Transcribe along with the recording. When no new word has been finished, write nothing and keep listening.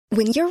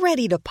When you're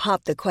ready to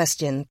pop the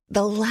question,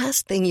 the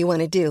last thing you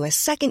want to do is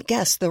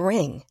second-guess the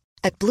ring.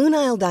 At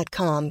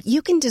BlueNile.com,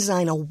 you can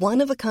design a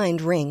one-of-a-kind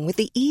ring with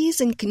the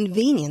ease and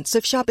convenience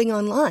of shopping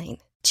online.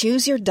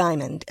 Choose your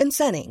diamond and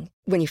setting.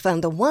 When you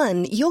find the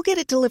one, you'll get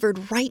it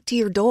delivered right to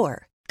your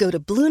door. Go to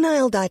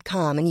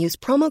BlueNile.com and use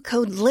promo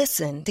code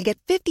LISTEN to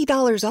get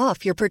 $50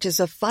 off your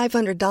purchase of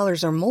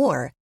 $500 or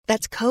more.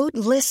 That's code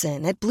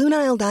LISTEN at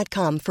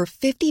BlueNile.com for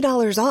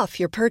 $50 off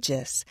your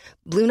purchase.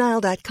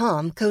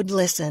 BlueNile.com, code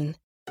LISTEN.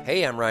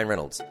 Hey, I'm Ryan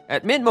Reynolds.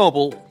 At Mint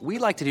Mobile, we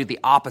like to do the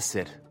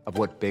opposite of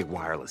what Big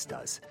Wireless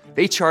does.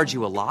 They charge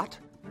you a lot,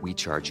 we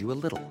charge you a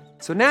little.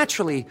 So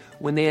naturally,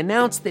 when they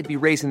announced they'd be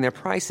raising their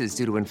prices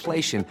due to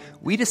inflation,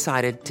 we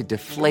decided to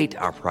deflate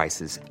our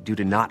prices due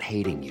to not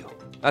hating you.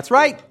 That's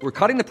right. We're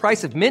cutting the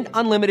price of Mint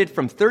Unlimited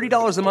from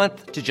 $30 a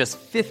month to just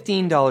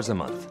 $15 a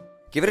month.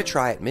 Give it a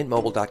try at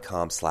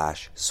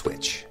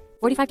mintmobile.com/switch.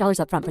 $45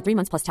 up front for 3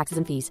 months plus taxes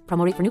and fees.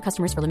 Promo rate for new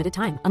customers for limited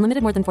time.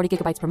 Unlimited more than 40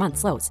 gigabytes per month.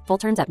 Slows full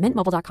terms at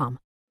mintmobile.com.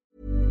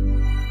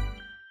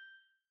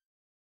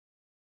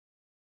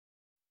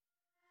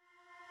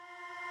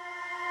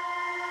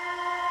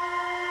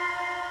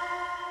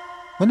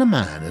 When a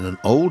man in an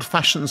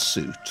old-fashioned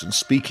suit and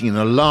speaking in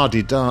a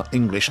la-di-da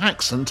English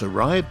accent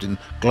arrived in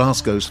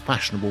Glasgow's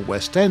fashionable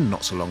West End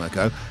not so long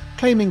ago,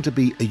 claiming to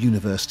be a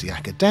university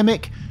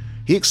academic,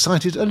 he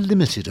excited a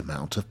limited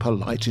amount of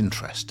polite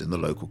interest in the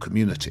local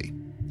community.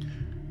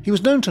 He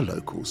was known to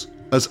locals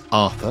as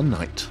Arthur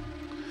Knight.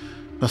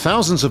 Now,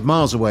 thousands of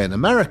miles away in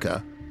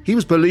America, he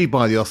was believed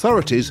by the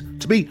authorities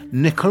to be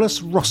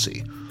Nicholas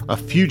Rossi, a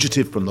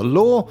fugitive from the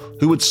law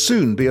who would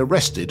soon be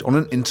arrested on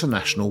an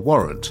international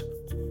warrant.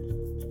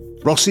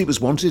 Rossi was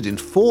wanted in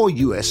 4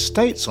 US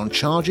states on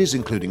charges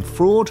including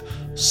fraud,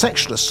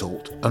 sexual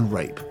assault and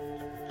rape.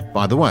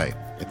 By the way,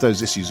 if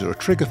those issues are a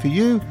trigger for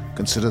you,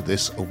 consider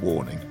this a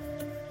warning.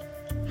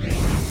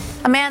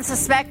 A man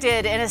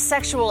suspected in a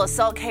sexual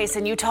assault case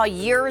in Utah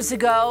years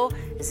ago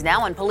is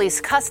now in police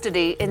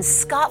custody in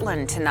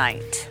Scotland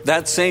tonight.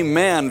 That same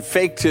man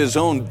faked his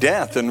own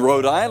death in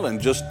Rhode Island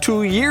just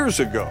 2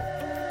 years ago.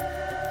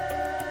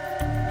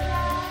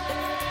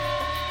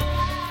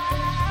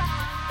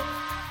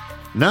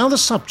 Now the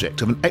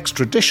subject of an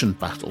extradition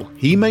battle,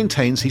 he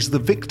maintains he's the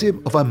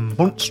victim of a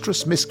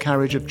monstrous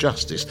miscarriage of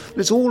justice.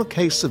 It's all a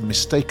case of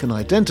mistaken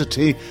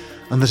identity,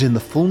 and that in the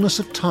fullness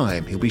of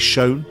time he'll be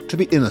shown to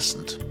be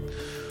innocent.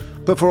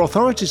 But for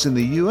authorities in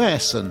the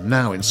US and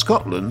now in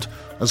Scotland,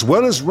 as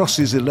well as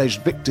Rossi's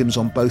alleged victims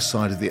on both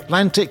sides of the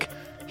Atlantic,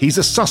 he's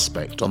a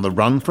suspect on the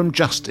run from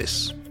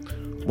justice.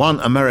 One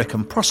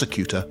American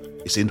prosecutor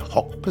is in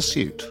hot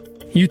pursuit.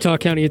 Utah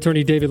County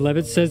Attorney David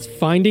Levitt says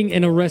finding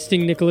and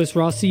arresting Nicholas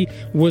Rossi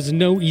was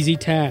no easy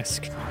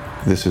task.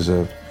 This is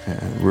a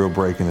real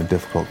break in a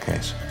difficult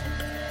case.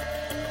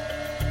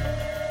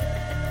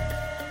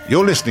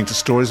 You're listening to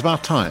Stories of Our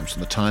Times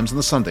from the Times and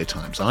the Sunday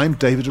Times. I'm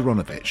David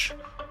Aronovich.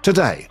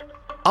 Today,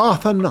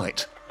 Arthur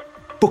Knight,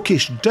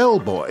 bookish Del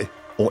Boy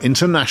or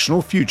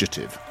international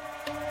fugitive?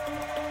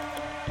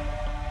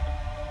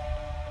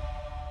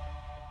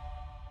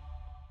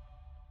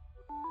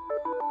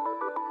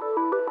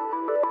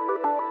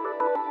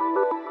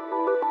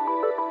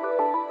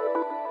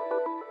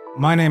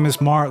 My name is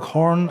Mark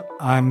Horn.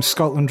 I'm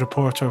Scotland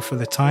reporter for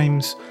The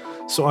Times,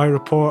 so I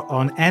report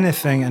on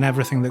anything and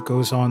everything that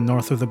goes on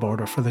north of the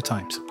border for The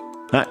Times.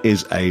 That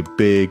is a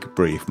big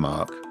brief,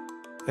 Mark.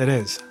 It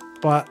is,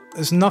 but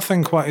there's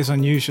nothing quite as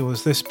unusual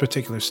as this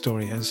particular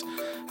story has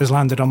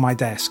landed on my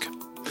desk.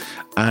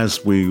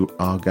 As we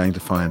are going to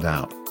find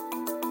out.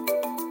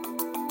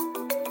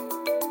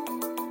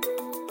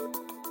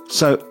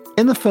 So,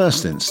 in the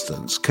first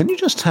instance, can you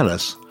just tell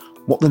us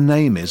what the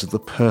name is of the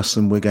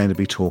person we're going to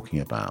be talking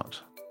about?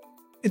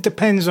 It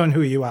depends on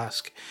who you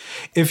ask.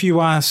 If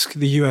you ask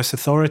the US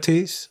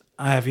authorities,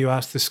 if you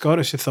ask the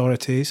Scottish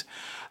authorities,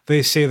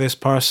 they say this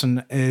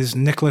person is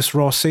Nicholas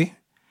Rossi,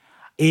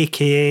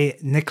 aka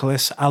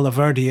Nicholas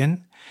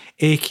Alaverdian,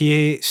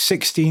 aka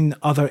 16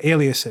 other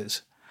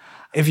aliases.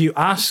 If you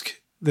ask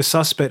the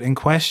suspect in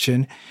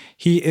question,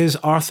 he is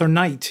Arthur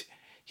Knight.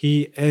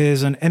 He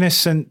is an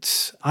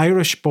innocent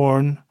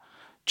Irish-born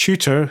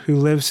tutor who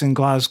lives in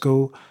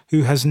Glasgow,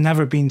 who has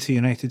never been to the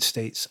United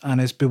States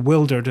and is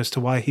bewildered as to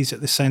why he's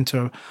at the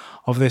centre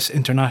of this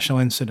international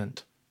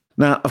incident.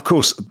 Now, of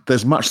course,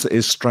 there's much that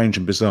is strange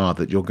and bizarre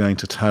that you're going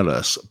to tell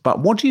us, but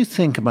what do you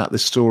think about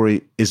this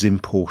story is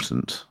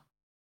important?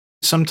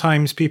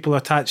 Sometimes people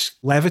attach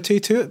levity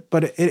to it,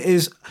 but it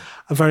is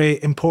a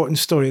very important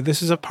story.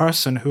 This is a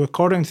person who,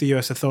 according to the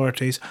US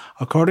authorities,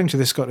 according to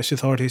the Scottish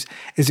authorities,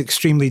 is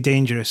extremely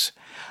dangerous.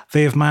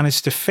 They have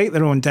managed to fake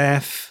their own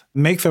death,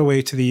 make their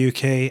way to the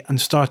UK and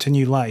start a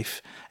new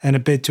life in a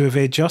bid to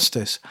evade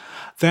justice.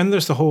 Then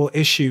there's the whole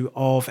issue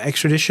of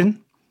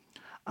extradition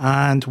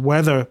and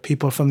whether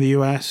people from the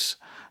US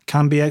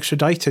can be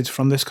extradited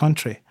from this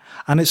country.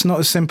 And it's not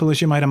as simple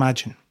as you might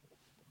imagine.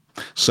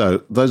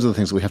 So those are the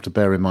things that we have to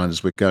bear in mind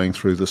as we're going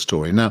through the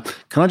story. Now,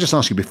 can I just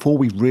ask you, before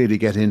we really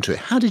get into it,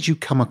 how did you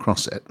come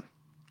across it?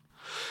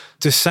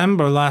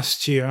 December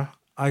last year,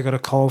 I got a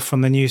call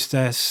from the news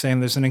desk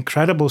saying there's an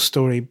incredible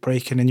story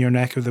breaking in your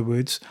neck of the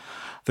woods.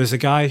 There's a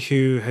guy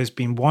who has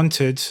been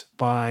wanted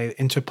by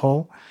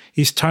Interpol.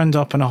 He's turned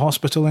up in a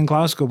hospital in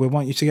Glasgow. We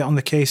want you to get on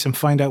the case and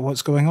find out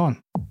what's going on.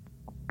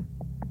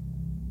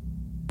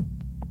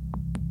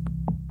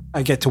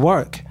 I get to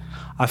work.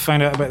 I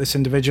find out about this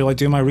individual, I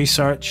do my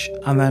research,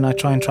 and then I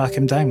try and track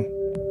him down.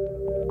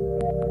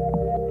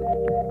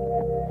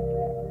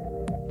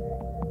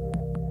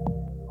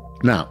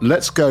 Now,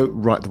 let's go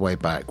right the way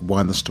back,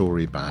 wind the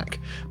story back,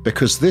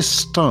 because this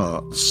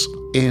starts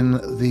in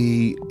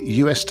the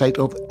US state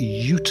of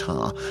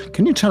Utah.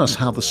 Can you tell us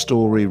how the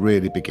story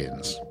really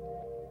begins?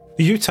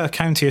 The Utah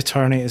County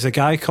Attorney is a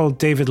guy called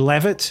David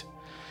Levitt.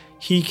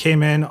 He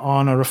came in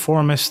on a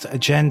reformist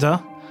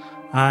agenda,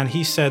 and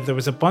he said there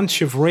was a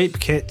bunch of rape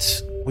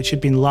kits which had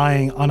been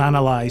lying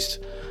unanalyzed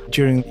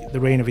during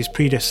the reign of his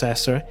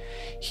predecessor.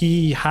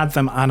 He had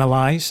them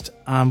analysed,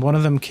 and one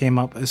of them came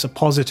up as a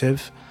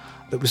positive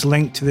that was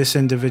linked to this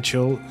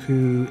individual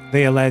who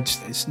they alleged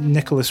is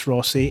Nicholas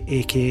Rossi,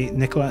 aka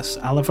Nicholas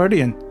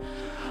Alaverdian.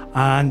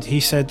 And he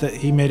said that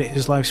he made it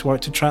his life's work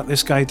to track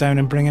this guy down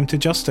and bring him to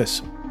justice.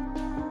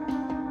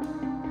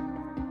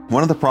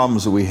 One of the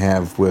problems that we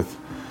have with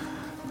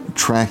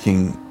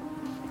tracking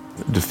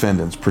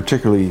defendants,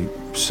 particularly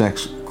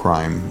sex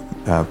crime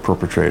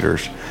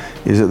perpetrators,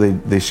 is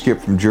that they skip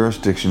from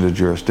jurisdiction to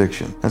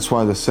jurisdiction. That's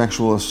why the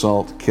Sexual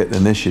Assault Kit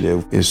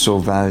Initiative is so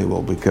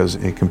valuable, because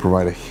it can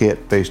provide a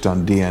hit based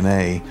on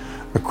DNA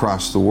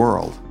across the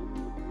world.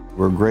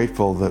 We're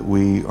grateful that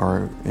we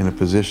are in a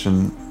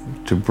position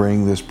to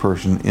bring this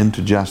person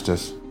into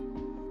justice.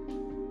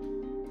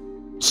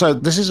 So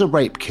this is a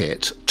rape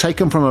kit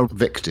taken from a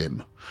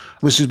victim,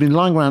 which has been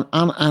lying around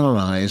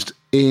unanalyzed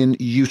in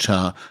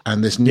Utah,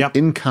 and this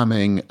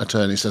incoming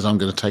attorney says, I'm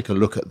going to take a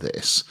look at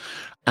this.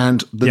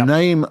 And the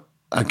name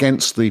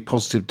against the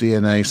positive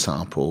DNA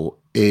sample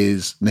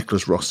is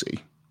Nicholas Rossi.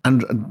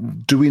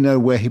 And do we know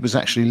where he was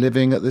actually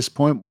living at this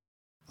point?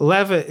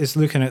 Levitt is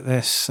looking at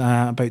this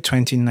about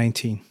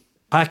 2019.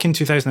 Back in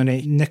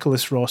 2008,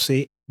 Nicholas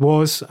Rossi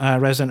was a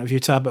resident of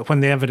Utah, but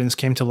when the evidence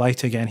came to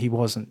light again, he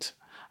wasn't.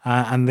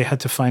 And they had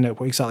to find out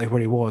exactly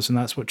where he was, and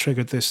that's what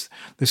triggered this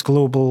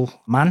global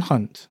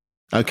manhunt.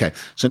 Okay,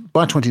 so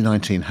by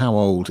 2019, how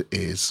old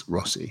is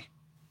Rossi?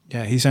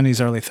 Yeah, he's in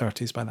his early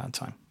 30s by that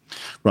time.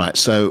 Right,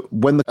 so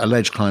when the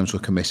alleged crimes were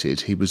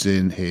committed, he was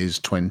in his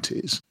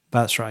 20s.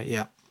 That's right,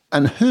 yeah.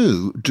 And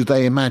who do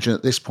they imagine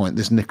at this point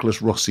this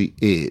Nicholas Rossi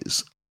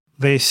is?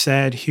 They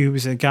said he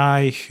was a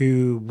guy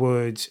who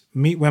would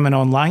meet women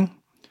online.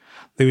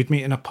 They would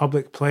meet in a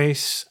public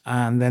place,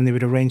 and then they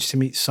would arrange to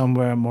meet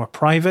somewhere more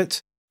private.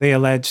 They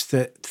alleged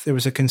that there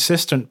was a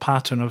consistent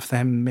pattern of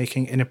them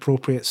making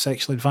inappropriate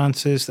sexual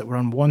advances that were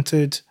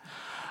unwanted.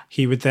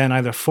 He would then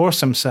either force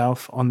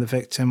himself on the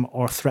victim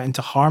or threaten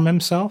to harm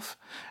himself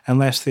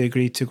unless they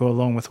agreed to go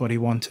along with what he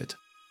wanted.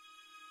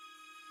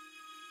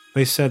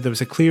 They said there was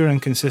a clear and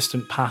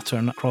consistent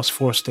pattern across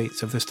 4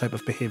 states of this type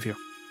of behaviour.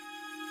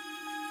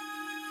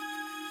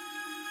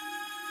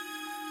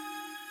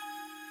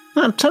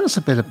 Now, tell us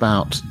a bit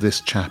about this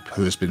chap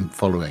who has been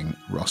following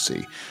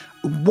Rossi.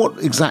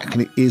 What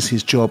exactly is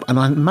his job? And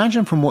I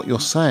imagine from what you're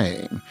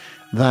saying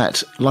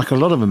that, like a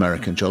lot of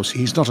American jobs,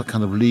 he's not a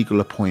kind of legal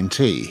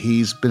appointee.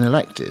 He's been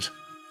elected.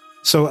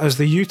 So as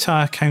the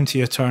Utah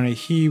County Attorney,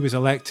 he was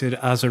elected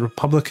as a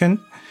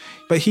Republican,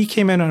 but he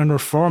came in on a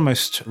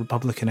reformist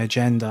Republican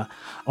agenda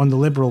on the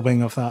liberal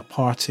wing of that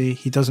party.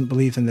 He doesn't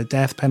believe in the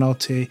death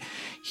penalty.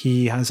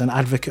 He has an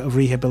advocate of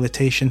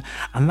rehabilitation,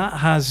 and that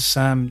has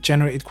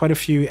generated quite a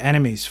few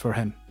enemies for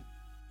him.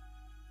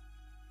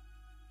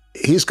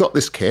 He's got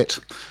this kit.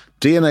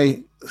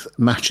 DNA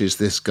matches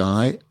this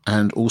guy,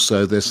 and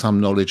also there's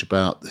some knowledge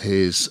about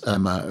his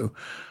MO.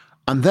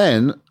 And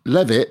then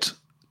Levitt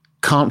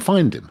can't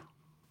find him.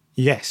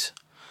 Yes.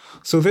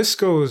 So this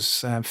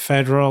goes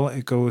federal,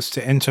 it goes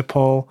to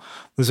Interpol.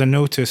 There's a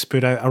notice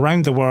put out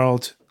around the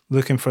world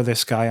looking for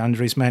this guy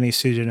under his many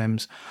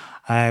pseudonyms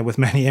with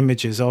many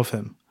images of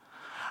him.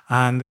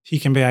 And he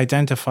can be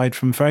identified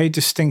from very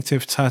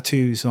distinctive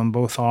tattoos on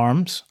both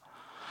arms.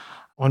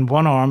 On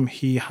one arm,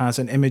 he has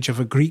an image of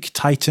a Greek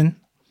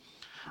titan,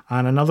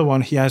 and another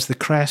one, he has the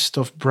crest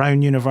of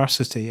Brown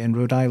University in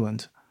Rhode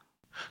Island.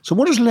 So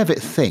what does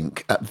Levitt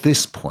think at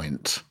this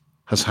point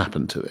has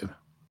happened to him?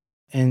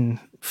 In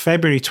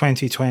February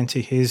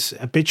 2020, his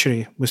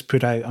obituary was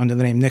put out under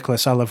the name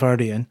Nicholas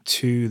Alaverdian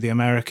to the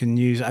American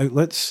news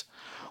outlets,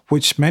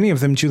 which many of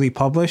them duly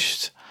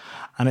published,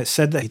 and it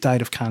said that he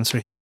died of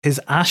cancer.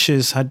 His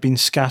ashes had been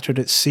scattered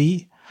at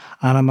sea,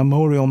 and a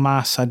memorial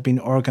mass had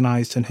been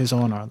organised in his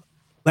honour.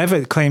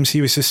 Levitt claims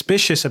he was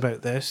suspicious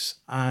about this,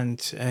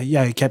 and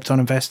he kept on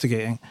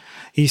investigating.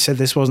 He said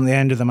this wasn't the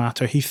end of the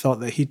matter. He thought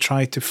that he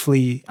tried to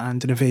flee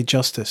and evade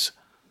justice.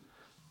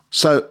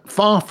 So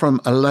far from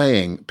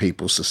allaying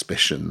people's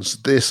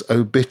suspicions, this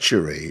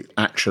obituary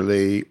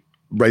actually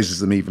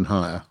raises them even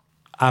higher.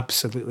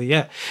 Absolutely,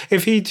 yeah.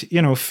 If he'd,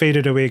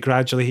 faded away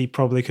gradually, he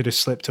probably could have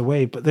slipped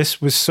away. But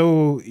this was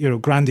so,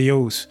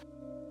 grandiose.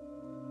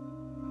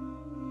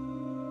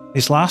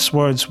 His last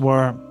words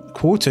were,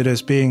 quoted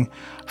as being,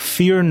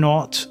 "Fear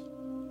not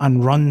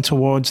and run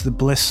towards the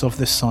bliss of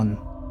the sun."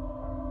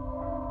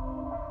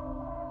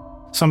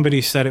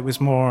 Somebody said it was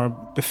more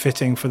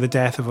befitting for the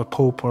death of a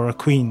pope or a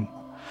queen.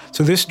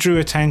 So this drew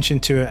attention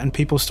to it and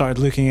people started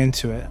looking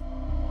into it.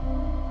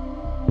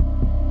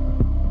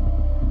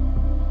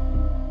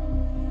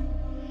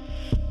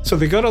 So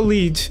they got a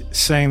lead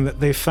saying that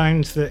they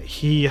found that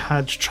he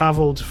had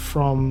travelled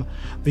from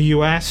the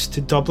US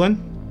to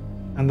Dublin,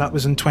 and that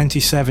was in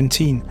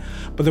 2017.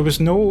 But there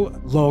was no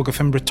log of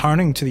him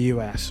returning to the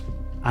US,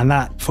 and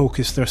that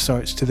focused their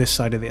search to this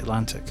side of the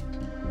Atlantic.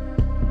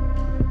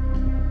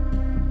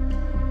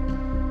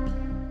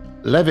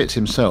 Levitt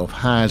himself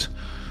had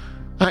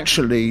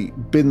actually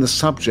been the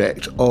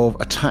subject of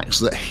attacks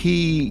that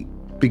he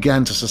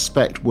began to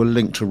suspect were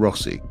linked to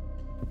Rossi.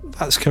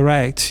 That's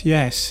correct,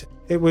 yes.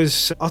 It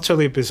was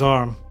utterly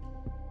bizarre.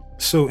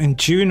 So in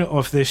June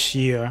of this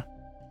year,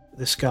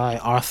 this guy,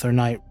 Arthur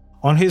Knight,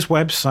 on his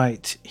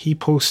website, he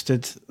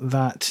posted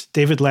that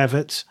David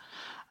Levitt,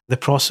 the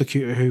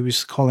prosecutor who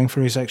was calling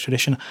for his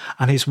extradition,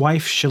 and his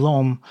wife,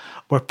 Shalom,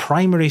 were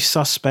primary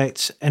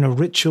suspects in a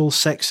ritual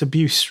sex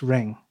abuse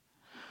ring,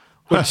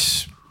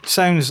 which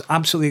sounds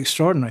absolutely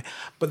extraordinary.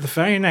 But the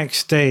very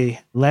next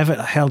day, Levitt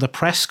held a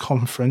press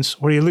conference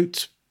where he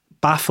looked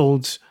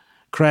baffled,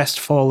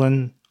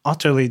 crestfallen,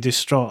 utterly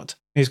distraught.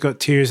 He's got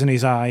tears in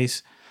his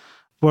eyes,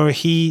 where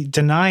he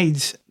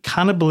denied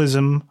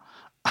cannibalism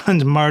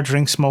and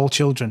murdering small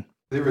children.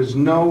 There is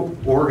no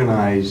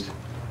organized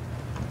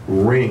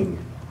ring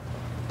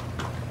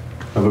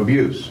of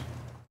abuse.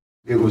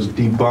 It was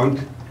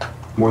debunked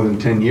more than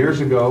 10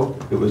 years ago.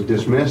 It was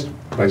dismissed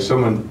by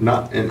someone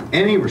not in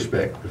any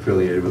respect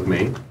affiliated with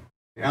me.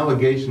 The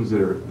allegations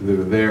that are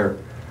there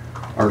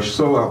are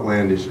so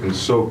outlandish and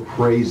so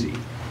crazy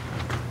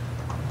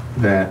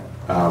that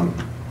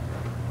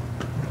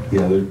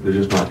they're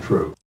just not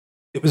true.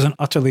 It was an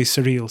utterly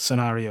surreal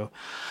scenario.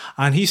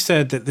 And he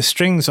said that the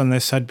strings on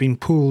this had been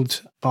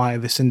pulled by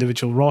this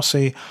individual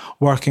Rossi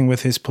working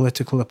with his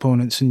political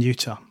opponents in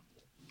Utah.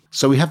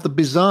 So we have the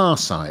bizarre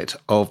side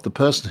of the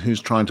person who's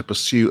trying to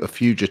pursue a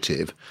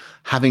fugitive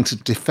having to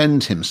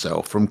defend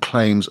himself from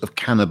claims of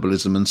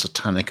cannibalism and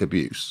satanic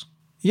abuse.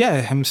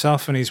 Yeah,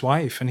 himself and his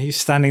wife. And he's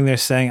standing there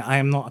saying, "I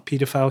am not a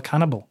paedophile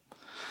cannibal."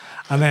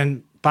 And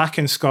then back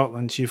in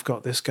Scotland, you've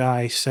got this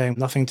guy saying,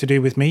 "Nothing to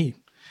do with me,"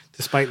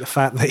 despite the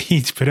fact that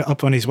he'd put it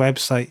up on his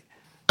website.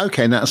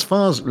 OK, now, as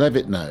far as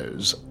Levitt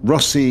knows,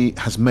 Rossi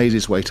has made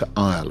his way to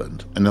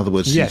Ireland. In other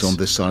words, yes, he's on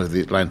this side of the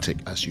Atlantic,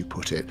 as you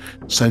put it.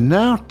 So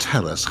now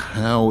tell us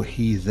how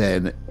he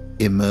then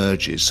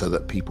emerges so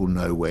that people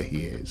know where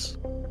he is.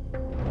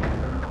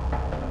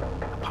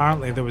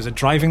 Apparently there was a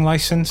driving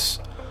licence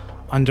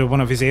under one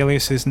of his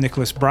aliases,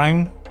 Nicholas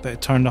Brown, that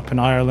had turned up in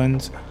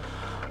Ireland.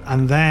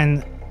 And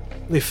then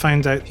they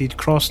found out he'd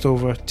crossed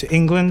over to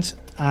England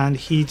and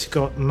he'd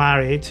got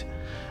married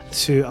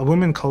to a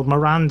woman called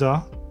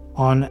Miranda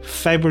on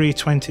February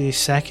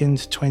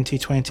 22nd,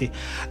 2020.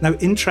 Now,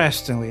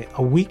 interestingly,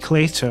 a week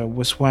later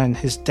was when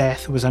his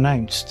death was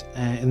announced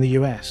in the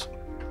US.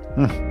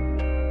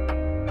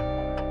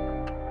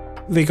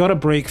 They got a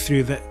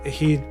breakthrough that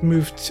he'd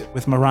moved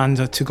with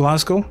Miranda to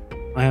Glasgow.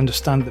 I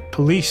understand that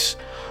police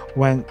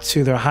went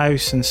to their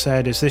house and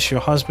said, "Is this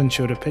your husband?"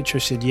 Showed a picture,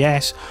 said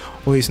yes.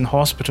 Well, he's in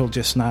hospital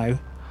just now.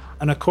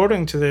 And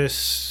according to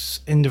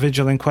this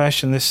individual in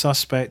question, this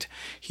suspect,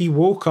 he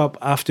woke up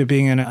after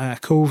being in a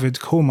COVID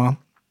coma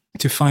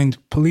to find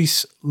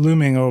police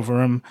looming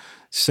over him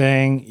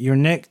saying, "You're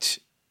nicked,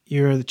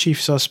 you're the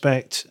chief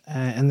suspect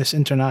in this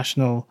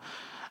international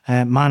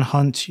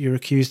manhunt, you're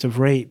accused of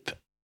rape."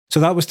 So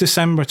that was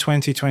December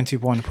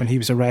 2021 when he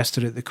was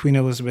arrested at the Queen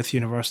Elizabeth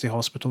University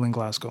Hospital in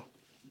Glasgow.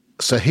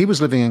 So he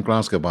was living in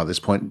Glasgow by this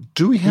point.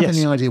 Do we have Yes.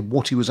 any idea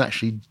what he was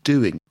actually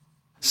doing?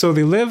 So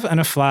they live in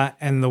a flat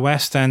in the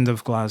West End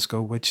of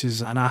Glasgow, which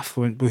is an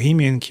affluent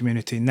bohemian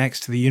community next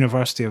to the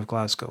University of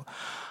Glasgow.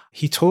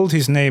 He told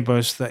his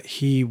neighbours that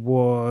he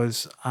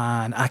was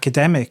an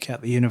academic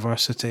at the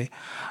university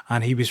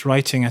and he was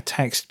writing a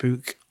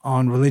textbook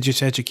on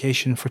religious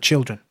education for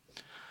children.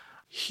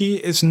 He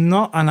is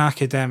not an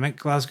academic.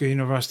 Glasgow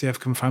University have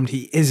confirmed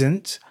he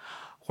isn't.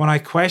 When I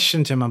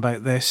questioned him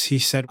about this, he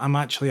said, "I'm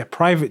actually a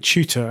private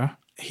tutor."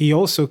 He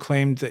also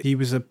claimed that he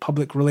was a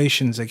public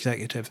relations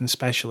executive and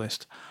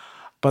specialist,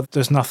 but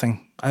there's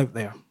nothing out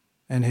there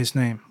in his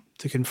name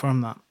to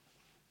confirm that.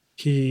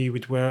 He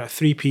would wear a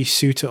three-piece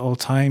suit at all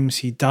times.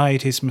 He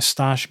dyed his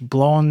moustache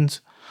blonde,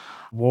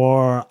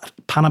 wore a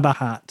Panama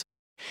hat.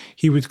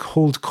 He would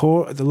hold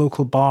court at the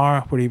local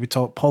bar where he would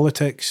talk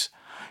politics.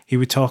 He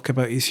would talk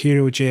about his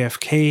hero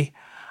JFK,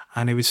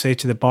 and he would say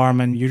to the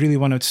barman, "You really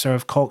want to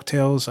serve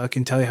cocktails? I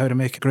can tell you how to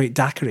make a great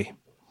daiquiri,"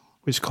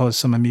 which caused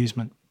some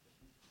amusement.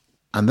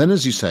 And then,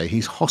 as you say,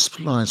 he's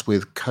hospitalised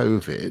with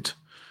COVID.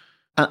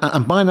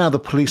 And by now the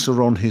police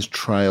are on his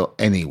trail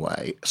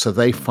anyway, so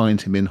they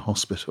find him in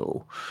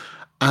hospital.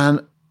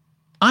 And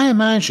I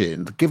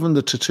imagine, given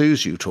the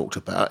tattoos you talked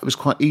about, it was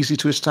quite easy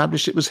to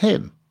establish it was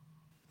him.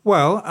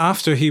 Well,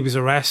 after he was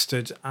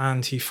arrested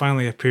and he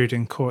finally appeared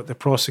in court, the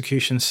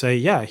prosecution say,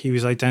 yeah, he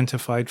was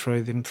identified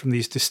from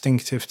these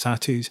distinctive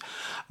tattoos.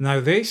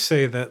 Now, they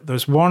say that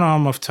there's one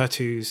arm of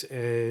tattoos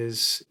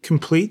is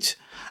complete,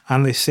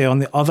 and they say on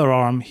the other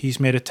arm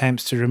he's made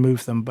attempts to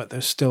remove them, but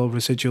there's still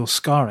residual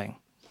scarring.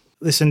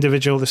 This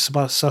individual, the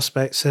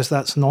suspect, says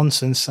that's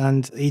nonsense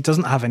and he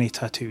doesn't have any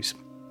tattoos.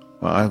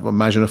 Well, I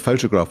imagine a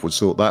photograph would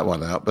sort that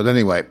one out, but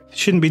anyway. It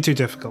shouldn't be too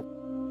difficult.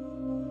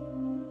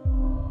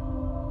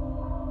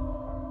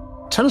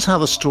 Tell us how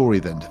the story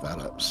then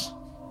develops.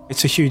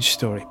 It's a huge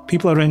story.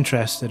 People are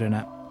interested in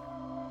it.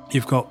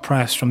 You've got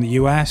press from the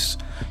US,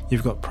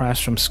 you've got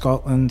press from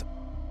Scotland.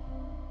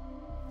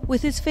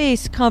 With his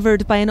face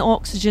covered by an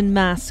oxygen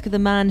mask, the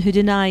man who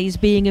denies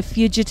being a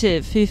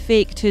fugitive who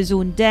faked his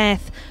own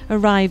death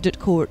arrived at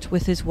court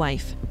with his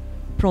wife.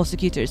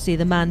 Prosecutors say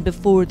the man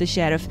before the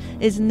sheriff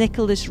is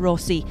Nicholas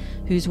Rossi,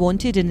 who's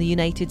wanted in the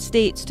United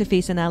States to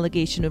face an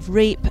allegation of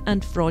rape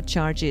and fraud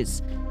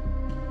charges.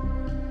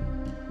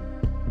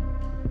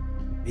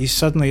 He's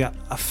suddenly a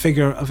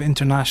figure of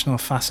international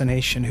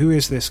fascination. Who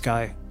is this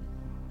guy?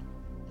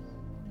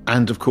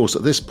 And of course,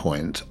 at this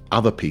point,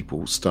 other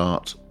people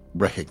start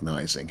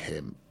recognising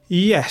him.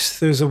 Yes,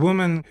 there's a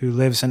woman who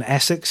lives in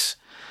Essex,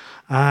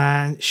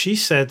 and she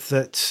said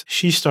that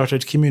she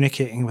started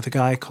communicating with a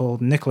guy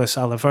called Nicholas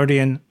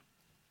Aliverdian.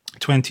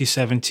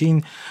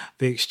 2017,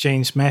 they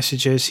exchanged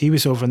messages. He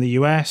was over in the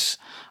US,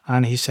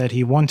 and he said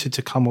he wanted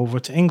to come over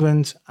to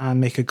England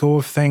and make a go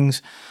of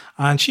things.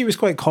 And she was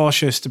quite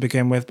cautious to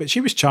begin with, but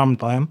she was charmed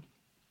by him.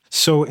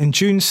 So in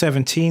June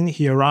 17,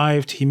 he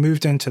arrived, he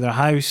moved into their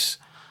house,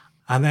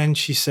 and then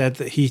she said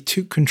that he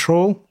took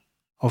control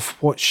of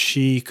what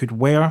she could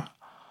wear.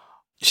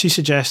 She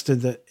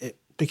suggested that it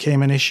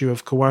became an issue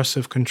of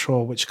coercive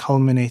control, which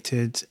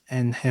culminated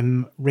in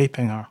him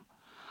raping her.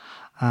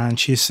 And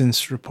she has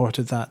since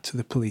reported that to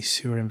the police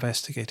who are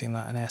investigating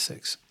that in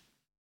Essex.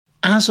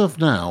 As of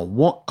now,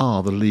 what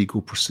are the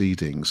legal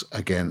proceedings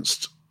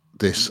against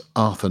this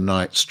Arthur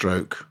Knight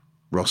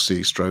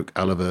Rossi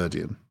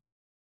Aliverdian?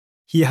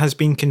 He has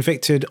been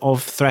convicted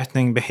of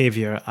threatening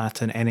behaviour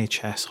at an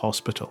NHS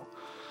hospital.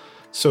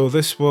 So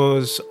this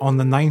was on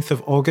the 9th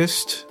of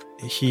August.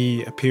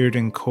 He appeared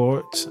in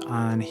court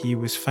and he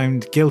was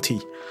found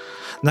guilty.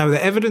 Now,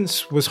 the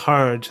evidence was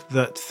heard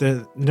that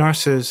the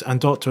nurses and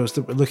doctors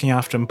that were looking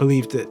after him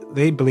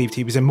believed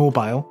he was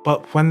immobile,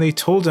 but when they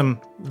told him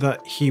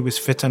that he was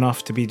fit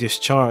enough to be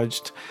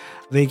discharged,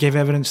 they gave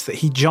evidence that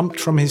he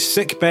jumped from his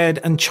sick bed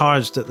and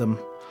charged at them.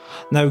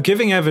 Now,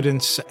 giving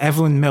evidence,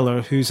 Evelyn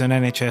Miller, who's an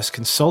NHS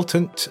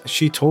consultant,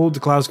 she told the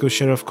Glasgow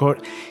Sheriff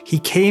Court he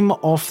came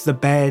off the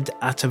bed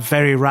at a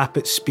very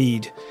rapid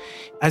speed.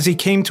 As he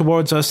came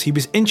towards us, he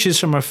was inches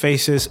from our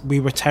faces. We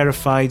were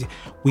terrified.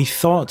 We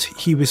thought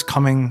he was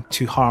coming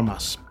to harm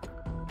us.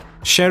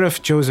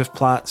 Sheriff Joseph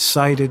Platt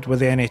sided with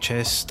the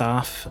NHS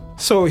staff.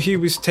 So he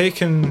was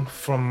taken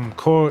from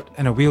court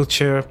in a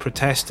wheelchair,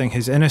 protesting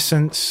his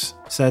innocence,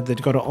 said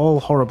they'd got it all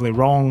horribly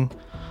wrong,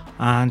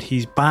 and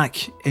he's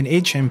back in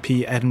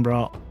HMP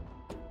Edinburgh.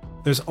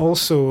 There's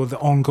also the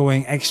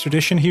ongoing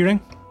extradition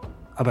hearing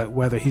about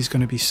whether he's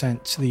going to be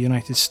sent to the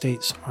United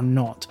States or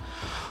not.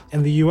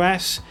 In the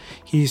US,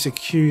 he's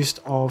accused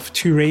of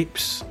 2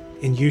 rapes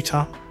in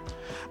Utah,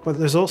 but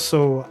there's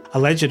also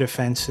alleged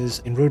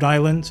offences in Rhode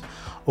Island,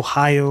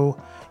 Ohio,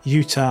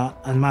 Utah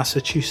and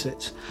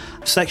Massachusetts.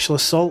 Sexual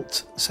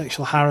assault,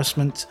 sexual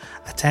harassment,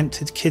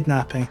 attempted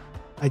kidnapping,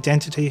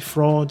 identity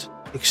fraud,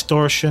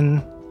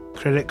 extortion,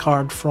 credit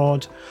card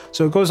fraud.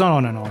 So it goes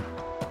on and on.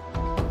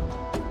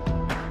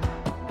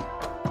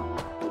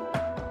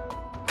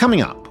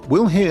 Coming up,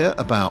 we'll hear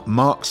about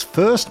Mark's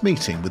first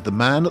meeting with the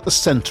man at the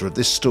centre of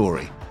this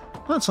story.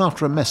 That's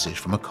after a message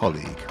from a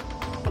colleague.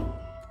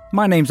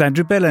 My name's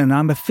Andrew Billen.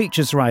 I'm a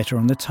features writer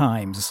on The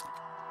Times.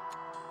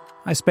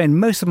 I spend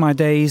most of my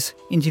days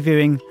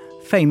interviewing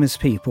famous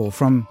people,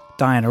 from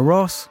Diana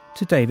Ross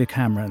to David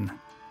Cameron.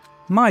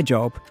 My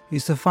job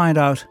is to find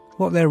out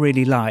what they're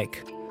really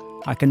like.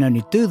 I can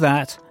only do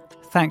that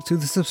thanks to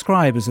the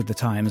subscribers of The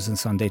Times and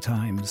Sunday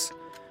Times.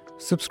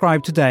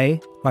 Subscribe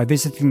today by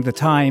visiting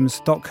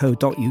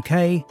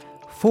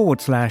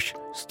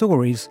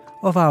thetimes.co.uk/stories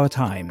of our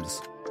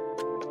times.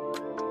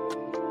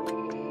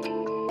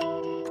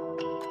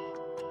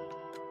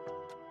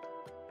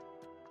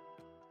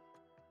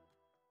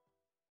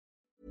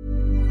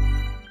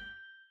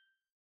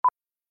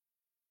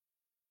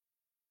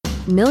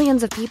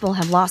 Millions of people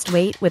have lost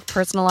weight with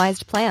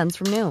personalized plans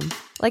from Noom.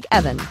 Like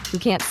Evan, who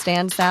can't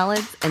stand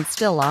salads and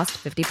still lost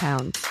 50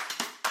 pounds.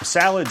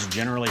 Salads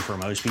generally for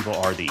most people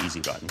are the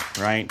easy button,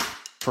 right?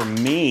 For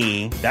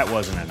me, that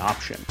wasn't an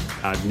option.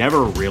 I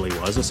never really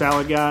was a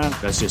salad guy.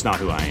 That's just not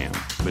who I am.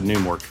 But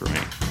Noom worked for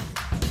me.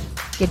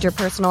 Get your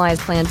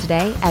personalized plan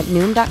today at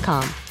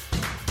Noom.com.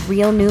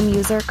 Real Noom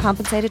user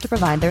compensated to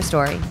provide their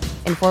story.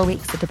 In 4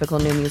 weeks, the typical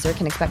Noom user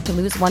can expect to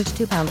lose 1 to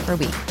 2 pounds per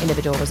week.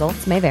 Individual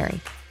results may vary.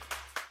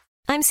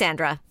 I'm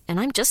Sandra, and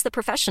I'm just the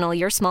professional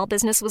your small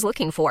business was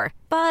looking for.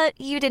 But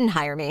you didn't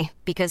hire me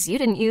because you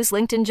didn't use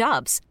LinkedIn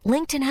Jobs.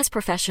 LinkedIn has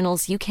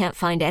professionals you can't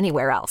find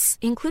anywhere else,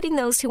 including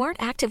those who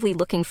aren't actively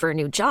looking for a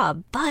new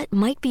job, but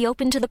might be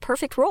open to the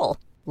perfect role,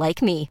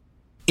 like me.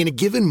 In a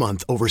given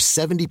month, over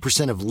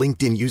 70% of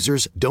LinkedIn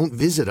users don't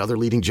visit other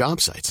leading job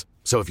sites.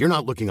 So if you're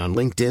not looking on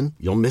LinkedIn,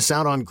 you'll miss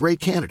out on great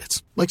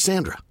candidates like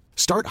Sandra.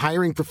 Start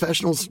hiring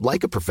professionals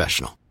like a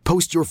professional.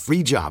 Post your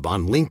free job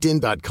on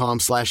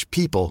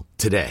linkedin.com/people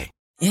today.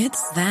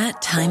 It's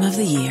that time of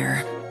the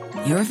year.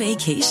 Your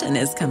vacation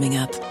is coming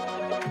up.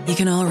 You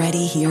can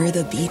already hear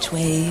the beach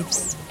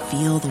waves,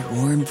 feel the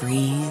warm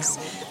breeze,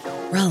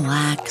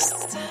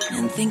 relax,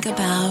 and think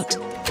about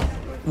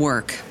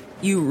work.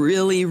 You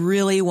really,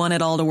 really want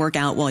it all to work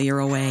out while you're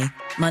away.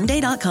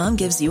 Monday.com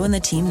gives you and the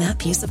team that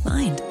peace of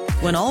mind.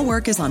 When all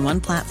work is on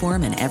one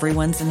platform and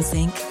everyone's in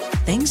sync,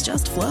 things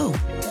just flow.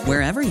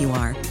 Wherever you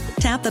are,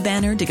 tap the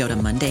banner to go to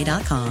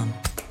Monday.com.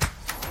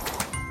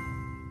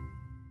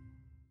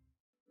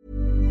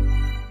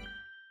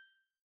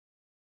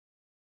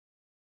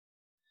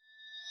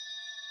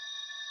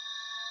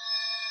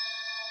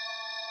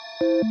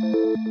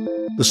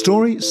 The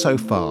story so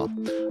far.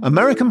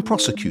 American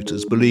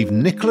prosecutors believe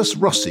Nicholas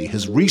Rossi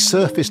has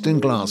resurfaced in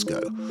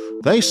Glasgow.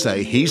 They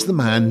say he's the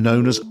man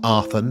known as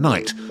Arthur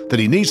Knight, that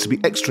he needs to be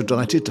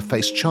extradited to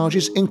face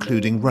charges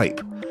including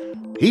rape.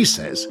 He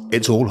says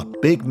it's all a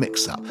big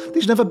mix-up.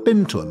 He's never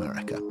been to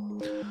America.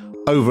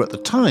 Over at the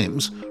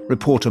Times,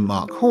 reporter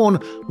Mark Horn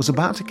was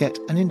about to get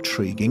an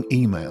intriguing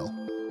email.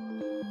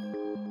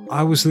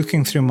 I was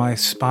looking through my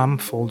spam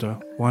folder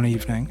one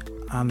evening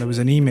and there was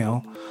an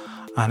email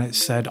and it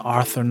said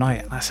Arthur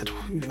Knight. And I said,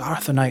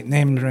 Arthur Knight,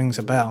 name rings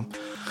a bell.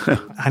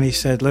 And he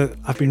said, look,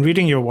 I've been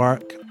reading your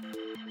work.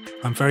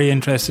 I'm very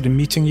interested in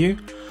meeting you.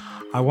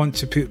 I want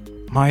to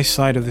put my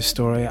side of the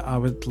story. I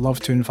would love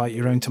to invite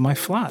you around to my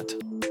flat.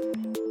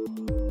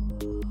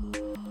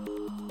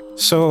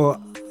 So,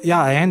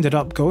 yeah, I ended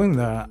up going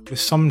there with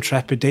some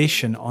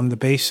trepidation on the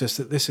basis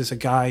that this is a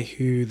guy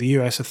who the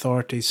US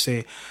authorities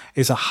say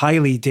is a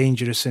highly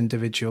dangerous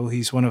individual.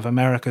 He's one of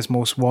America's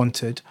most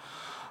wanted.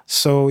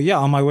 So, yeah,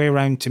 on my way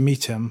around to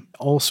meet him,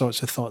 all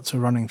sorts of thoughts are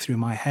running through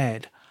my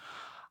head.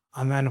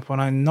 And then when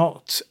I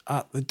knocked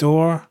at the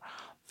door,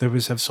 there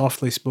was a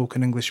softly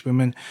spoken English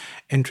woman,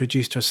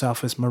 introduced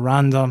herself as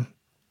Miranda,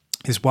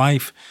 his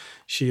wife.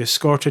 She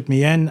escorted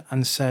me in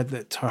and said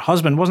that her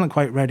husband wasn't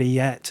quite ready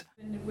yet.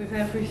 With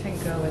everything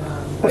going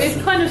on.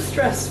 It's kind of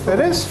stressful.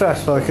 It is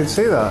stressful, I can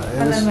see that.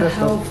 And then the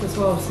health as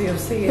well, so you're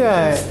seeing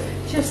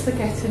just the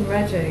getting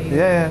ready.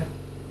 Yeah.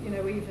 You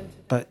know, even...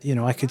 But,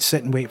 I could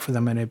sit and wait for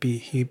them and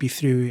he'd be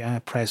through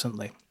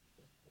presently.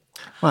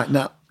 Right,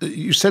 now,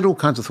 you said all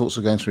kinds of thoughts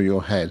were going through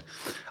your head.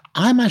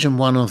 I imagine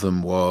one of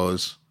them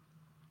was,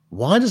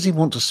 why does he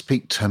want to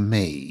speak to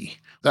me?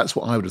 That's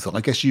what I would have thought.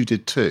 I guess you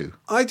did too.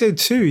 I did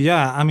too,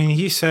 yeah. I mean,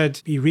 he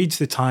said he reads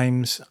the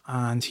Times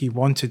and he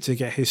wanted to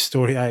get his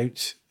story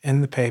out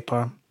in the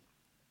paper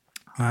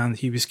and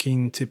he was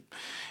keen to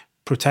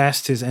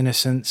protest his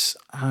innocence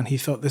and he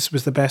thought this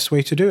was the best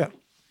way to do it.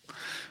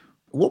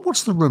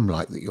 What's the room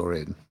like that you're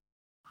in?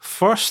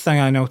 First thing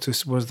I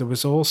noticed was there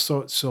was all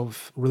sorts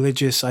of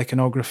religious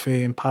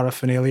iconography and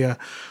paraphernalia.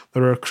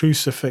 There are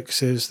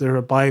crucifixes, there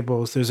are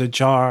Bibles, there's a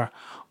jar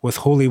with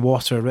holy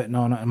water written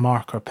on it, a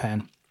marker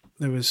pen.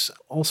 There was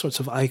all sorts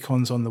of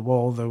icons on the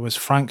wall. There was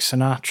Frank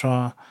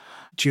Sinatra,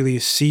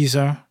 Julius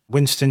Caesar,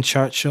 Winston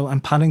Churchill,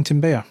 and Paddington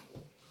Bear.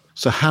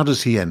 So how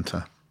does he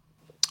enter?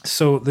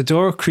 So the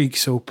door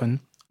creaks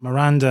open.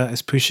 Miranda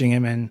is pushing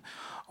him in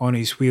on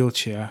his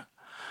wheelchair.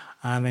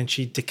 And then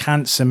she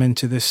decants him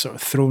into this sort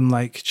of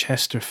throne-like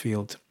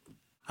Chesterfield.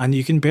 And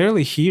you can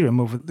barely hear him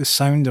over the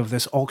sound of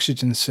this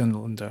oxygen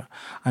cylinder.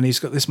 And he's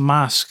got this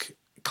mask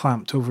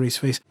clamped over his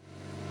face.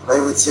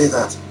 I would say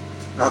that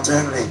not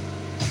only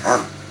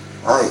am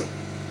I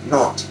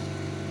not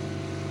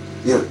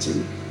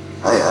guilty,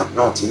 I have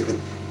not even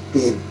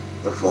been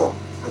before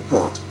a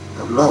court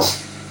of law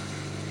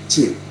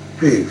to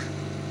prove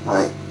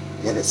my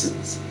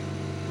innocence.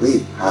 We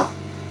have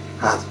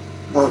had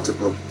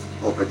multiple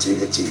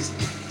opportunities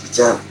to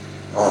tell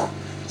our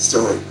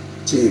story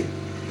to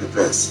the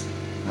press,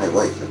 my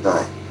wife and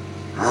I.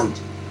 And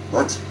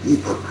what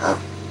people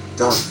have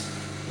done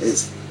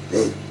is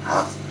they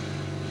have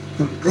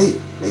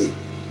completely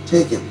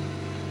taken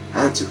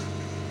out of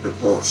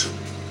proportion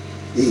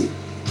the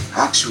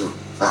actual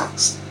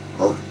facts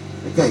of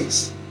the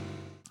case.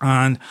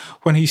 And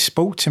when he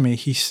spoke to me,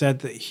 he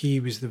said that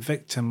he was the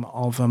victim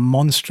of a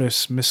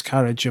monstrous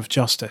miscarriage of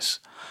justice.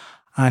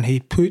 And he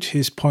put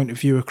his point of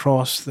view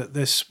across that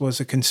this was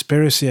a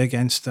conspiracy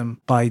against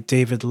him by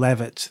David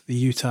Levitt, the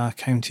Utah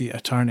County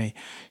attorney,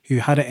 who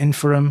had it in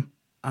for him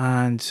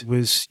and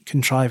was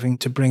contriving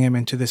to bring him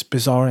into this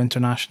bizarre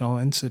international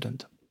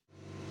incident.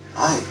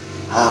 I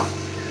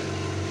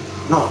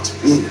have not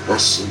been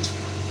questioned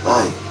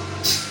by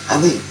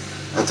any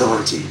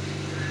authority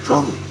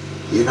from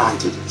the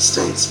United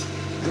States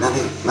in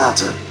any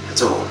matter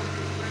at all.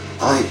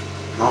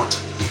 I've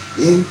not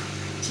been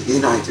to the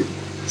United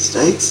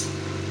States.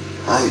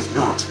 I've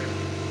not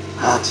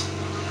had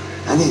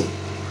any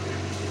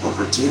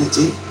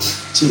opportunity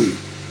to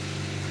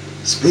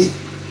speak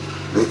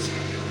with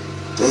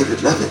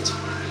David Levitt.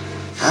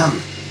 I'm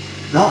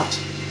not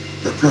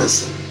the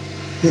person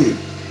who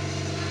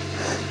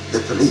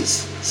the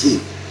police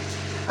seek.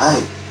 I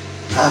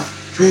have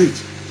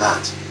proved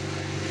that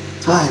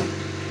time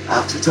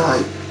after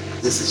time.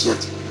 This is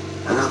yet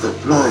another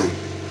ploy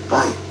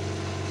by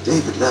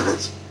David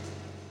Levitt.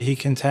 He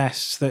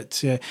contests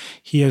that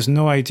he has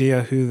no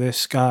idea who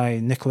this guy,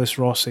 Nicholas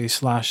Rossi /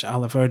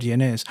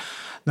 Aliverdian, is.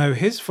 Now,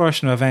 his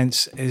version of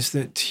events is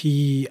that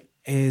he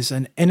is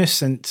an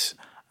innocent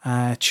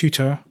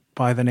tutor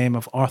by the name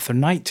of Arthur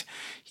Knight.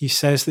 He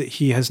says that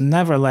he has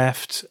never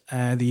left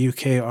the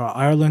UK or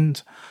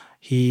Ireland.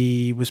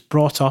 He was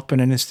brought up in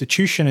an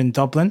institution in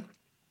Dublin.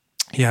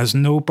 He has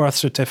no birth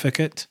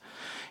certificate.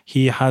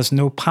 He has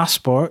no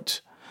passport.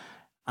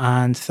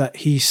 And that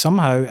he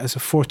somehow, as a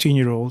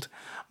 14-year-old,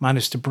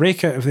 managed to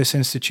break out of this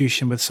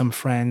institution with some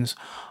friends,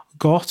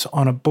 got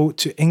on a boat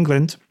to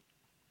England,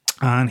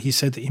 and he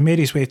said that he made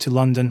his way to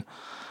London.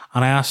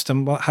 And I asked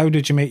him, well, how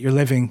did you make your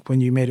living when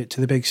you made it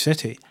to the big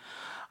city?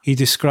 He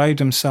described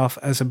himself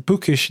as a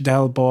bookish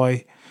Dell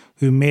boy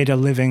who made a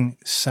living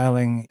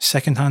selling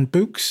second-hand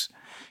books.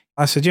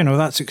 I said,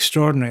 that's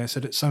extraordinary. I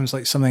said, it sounds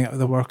like something out of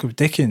the work of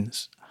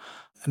Dickens.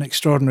 An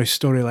extraordinary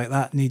story like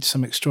that needs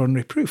some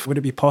extraordinary proof. Would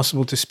it be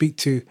possible to speak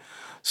to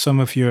some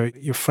of your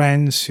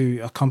friends who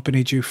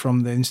accompanied you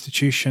from the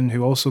institution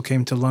who also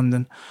came to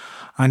London?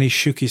 And he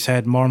shook his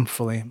head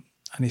mournfully.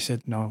 And he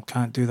said, no,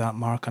 can't do that,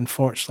 Mark.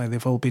 Unfortunately,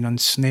 they've all been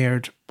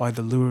ensnared by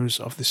the lures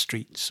of the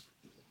streets.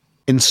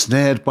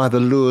 Ensnared by the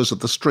lures of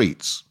the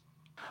streets?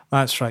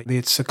 That's right. They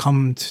had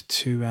succumbed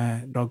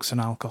to drugs and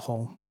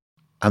alcohol.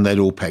 And they'd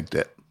all pegged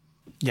it?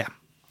 Yeah.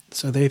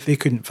 So they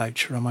couldn't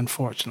vouch for him,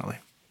 unfortunately.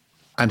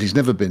 And he's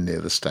never been near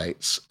the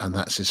States, and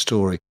that's his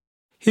story.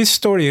 His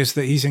story is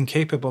that he's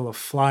incapable of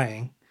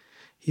flying.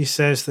 He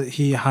says that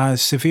he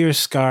has severe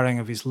scarring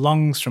of his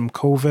lungs from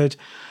COVID.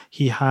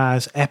 He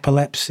has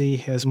epilepsy,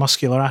 he has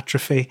muscular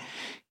atrophy.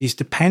 He's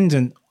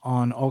dependent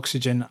on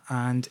oxygen,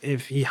 and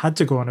if he had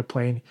to go on a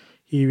plane,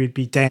 he would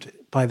be dead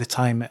by the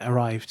time it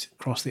arrived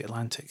across the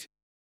Atlantic.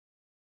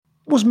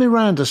 Was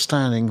Miranda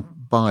standing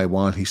by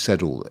while he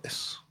said all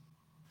this?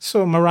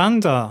 So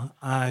Miranda,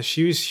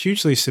 she was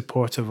hugely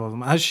supportive of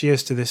him, as she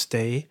is to this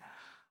day.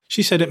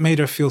 She said it made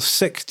her feel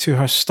sick to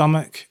her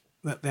stomach,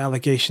 that the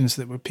allegations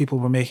that people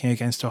were making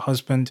against her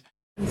husband.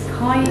 He's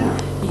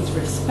kind, he's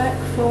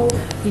respectful,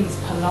 he's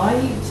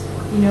polite.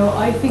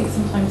 I think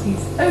sometimes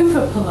he's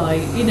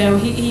over-polite.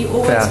 He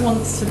always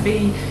wants to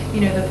be,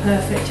 the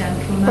perfect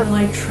gentleman.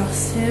 I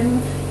trust him.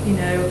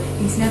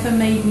 He's never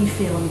made me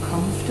feel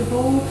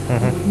uncomfortable.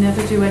 He would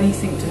never do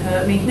anything to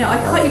hurt me. I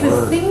can't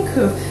even think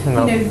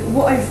of,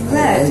 what I've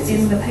read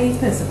in the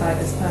papers about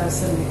this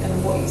person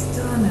and what he's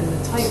done and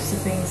the types of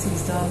things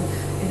he's done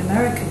in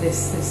America,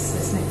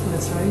 this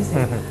Nicholas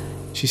Rossi.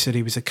 She said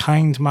he was a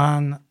kind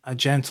man, a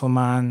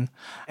gentleman.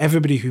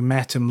 Everybody who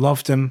met him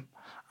loved him.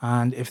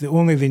 And if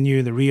only they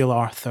knew the real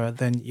Arthur,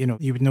 then,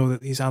 you would know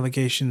that these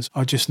allegations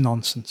are just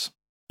nonsense.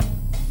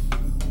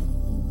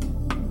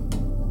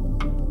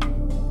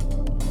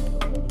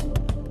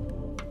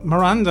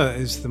 Miranda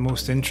is the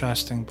most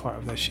interesting part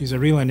of this. She's a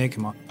real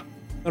enigma.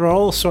 There are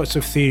all sorts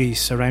of theories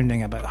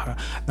surrounding about her.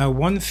 Now,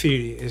 one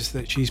theory is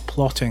that she's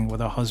plotting with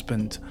her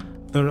husband.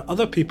 There are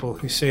other people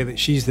who say that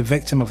she's the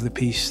victim of the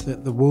piece,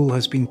 that the wool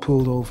has been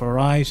pulled over her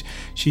eyes,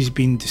 she's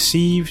been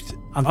deceived.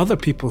 And other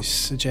people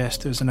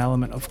suggest there's an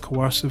element of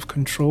coercive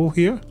control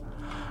here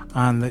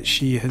and that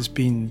she has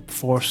been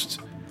forced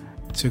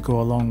to go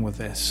along with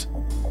this.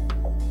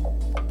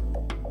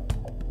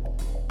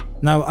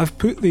 Now, I've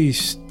put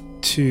these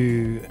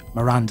to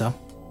Miranda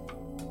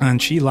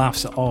and she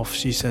laughs it off.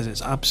 She says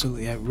it's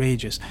absolutely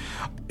outrageous.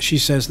 She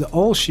says that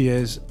all she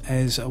is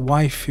a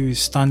wife who's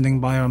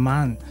standing by her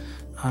man,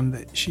 and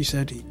that she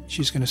said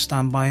she's going to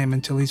stand by him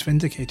until he's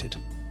vindicated.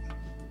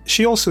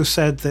 She also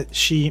said that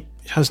she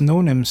has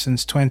known him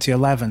since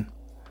 2011,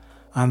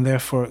 and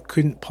therefore it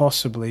couldn't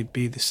possibly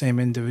be the same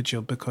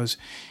individual because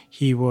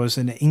he was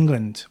in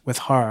England with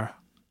her.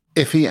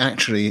 If he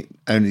actually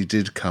only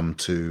did come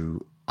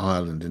to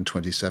Ireland in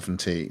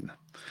 2017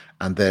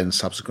 and then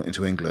subsequently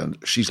to England,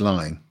 she's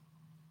lying.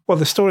 Well,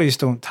 the stories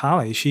don't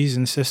tally. She's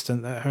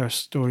insistent that her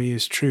story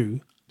is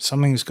true.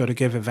 Something's got to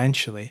give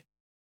eventually.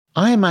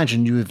 I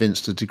imagine you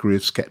evinced a degree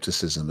of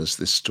scepticism as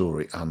this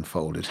story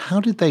unfolded. How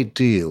did they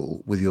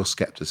deal with your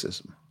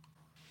scepticism?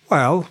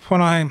 Well,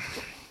 when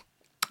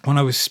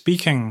I was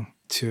speaking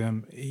to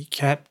him, he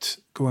kept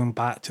going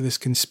back to this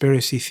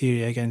conspiracy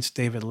theory against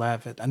David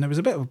Levitt, and there was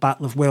a bit of a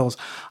battle of wills.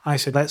 I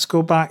said, let's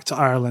go back to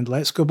Ireland,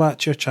 let's go back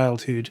to your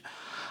childhood.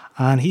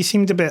 And he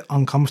seemed a bit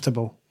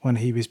uncomfortable when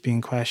he was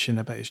being questioned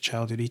about his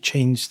childhood. He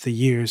changed the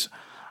years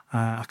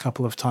a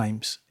couple of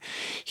times.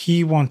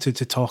 He wanted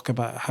to talk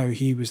about how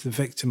he was the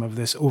victim of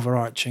this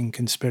overarching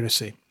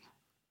conspiracy.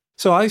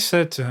 So I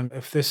said to him,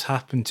 if this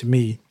happened to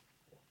me,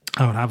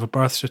 I would have a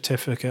birth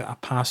certificate, a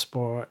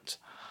passport,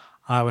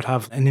 I would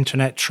have an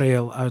internet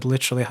trail. I would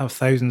literally have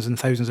thousands and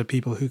thousands of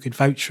people who could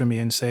vouch for me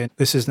and say,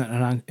 this isn't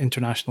an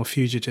international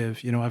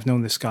fugitive. You know, I've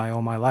known this guy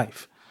all my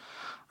life.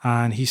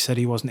 And he said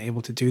he wasn't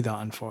able to do that,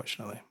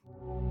 unfortunately.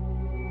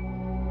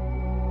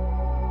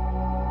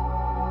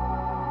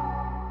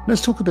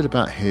 Let's talk a bit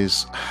about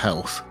his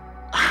health.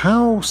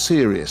 How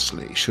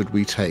seriously should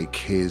we take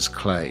his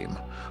claim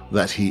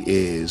that he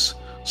is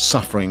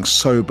suffering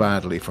so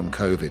badly from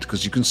COVID?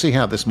 Because you can see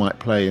how this might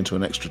play into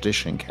an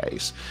extradition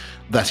case,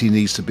 that he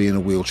needs to be in a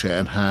wheelchair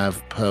and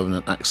have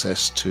permanent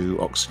access to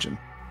oxygen.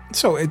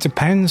 So it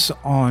depends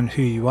on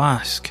who you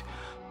ask.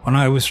 When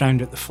I was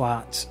round at the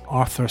flat,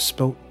 Arthur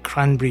spilt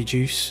cranberry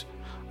juice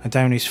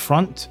down his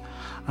front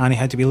and he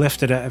had to be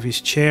lifted out of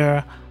his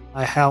chair.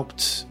 I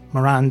helped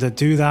Miranda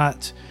do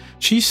that.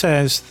 She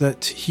says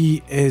that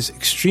he is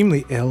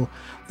extremely ill.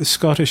 The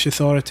Scottish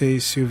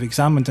authorities who've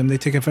examined him, they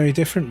take a very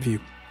different view.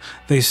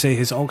 They say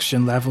his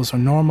oxygen levels are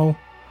normal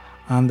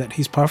and that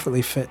he's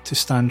perfectly fit to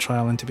stand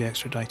trial and to be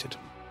extradited.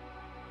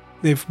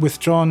 They've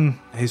withdrawn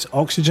his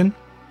oxygen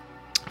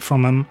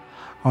from him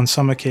on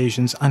some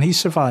occasions and he's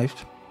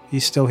survived.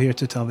 He's still here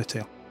to tell the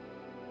tale.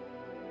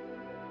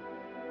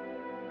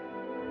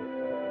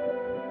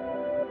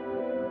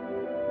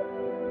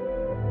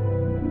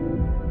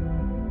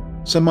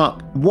 So,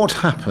 Mark, what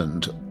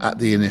happened at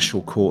the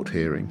initial court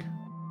hearing?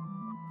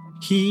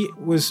 He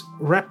was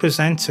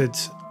represented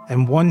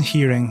in one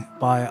hearing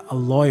by a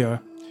lawyer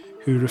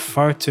who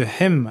referred to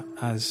him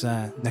as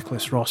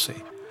Nicholas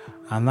Rossi,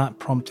 and that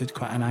prompted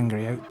quite an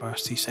angry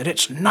outburst. He said,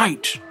 "It's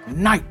night,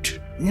 night,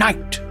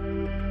 night."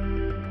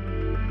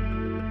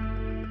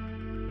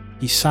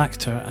 He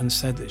sacked her and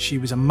said that she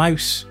was a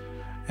mouse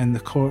in the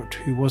court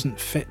who wasn't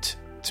fit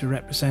to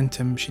represent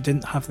him. She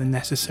didn't have the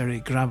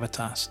necessary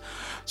gravitas.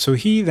 So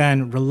he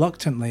then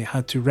reluctantly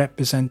had to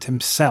represent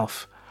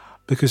himself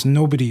because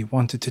nobody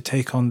wanted to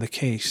take on the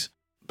case.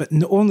 But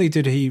not only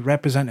did he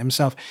represent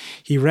himself,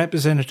 he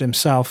represented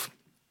himself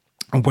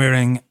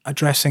wearing a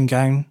dressing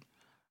gown,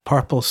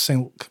 purple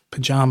silk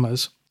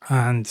pyjamas,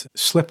 and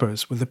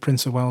slippers with the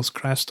Prince of Wales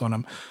crest on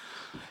him.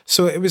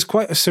 So it was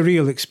quite a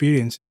surreal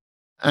experience.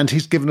 And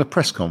he's given a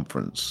press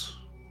conference.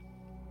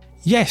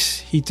 Yes,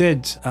 he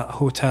did at a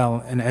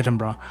hotel in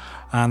Edinburgh,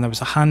 and there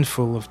was a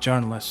handful of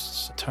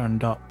journalists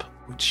turned up,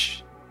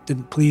 which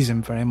didn't please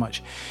him very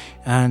much.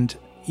 And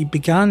he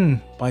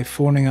began by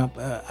phoning up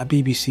a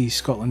BBC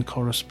Scotland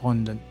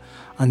correspondent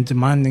and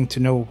demanding to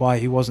know why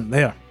he wasn't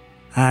there,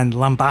 and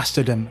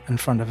lambasted him in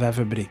front of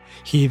everybody.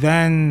 He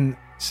then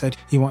said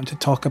he wanted to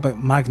talk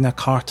about Magna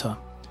Carta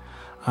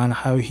and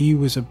how he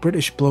was a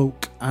British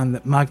bloke and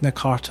that Magna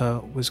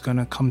Carta was going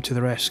to come to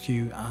the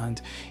rescue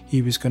and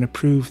he was going to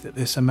prove that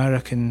this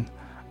American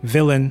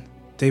villain,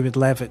 David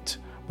Levitt,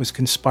 was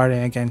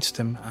conspiring against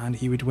him and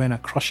he would win a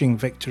crushing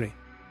victory.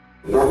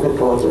 Magna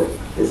Carta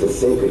is a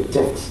sacred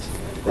text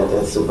that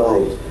has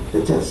survived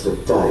the test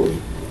of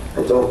time,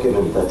 a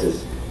document that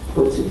is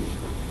put in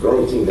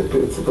writing the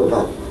principle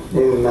that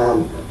no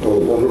man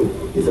or woman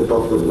is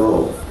above the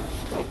law.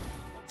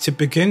 To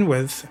begin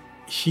with,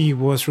 he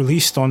was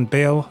released on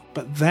bail,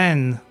 but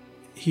then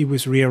he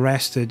was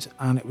rearrested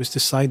and it was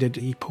decided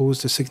he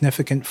posed a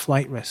significant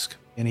flight risk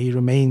and he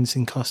remains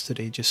in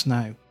custody just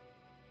now.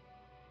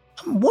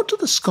 What do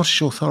the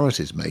Scottish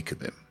authorities make of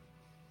him?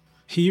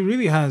 He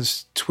really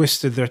has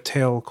twisted their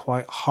tail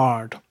quite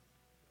hard.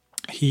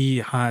 He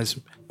has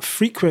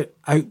frequent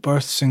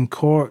outbursts in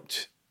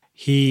court.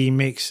 He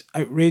makes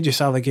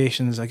outrageous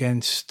allegations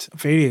against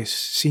various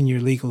senior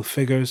legal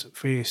figures,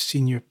 various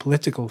senior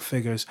political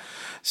figures,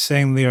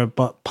 saying they are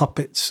but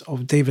puppets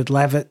of David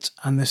Levitt,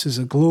 and this is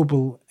a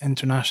global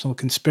international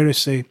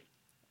conspiracy.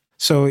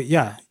 So,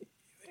 yeah,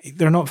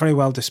 they're not very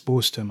well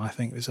disposed to him, I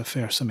think is a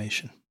fair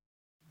summation.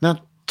 Now,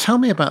 tell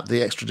me about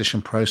the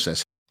extradition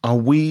process. Are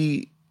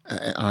we,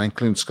 I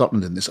include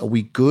Scotland in this, are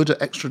we good at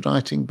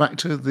extraditing back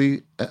to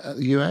the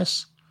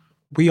US?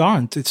 We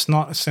aren't. It's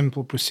not a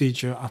simple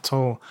procedure at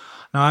all.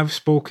 Now, I've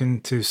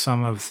spoken to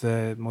some of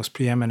the most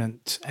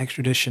preeminent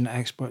extradition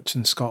experts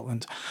in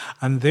Scotland,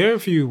 and their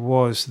view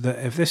was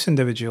that if this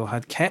individual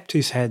had kept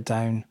his head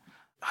down,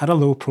 had a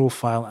low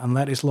profile, and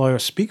let his lawyer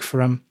speak for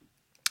him,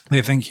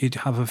 they think he'd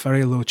have a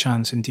very low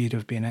chance indeed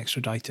of being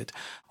extradited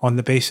on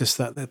the basis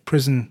that the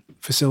prison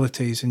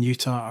facilities in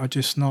Utah are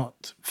just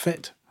not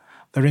fit.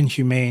 They're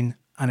inhumane,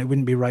 and it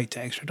wouldn't be right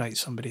to extradite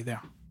somebody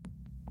there.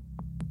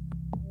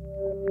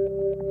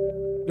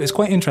 It's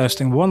quite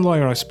interesting. One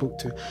lawyer I spoke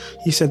to,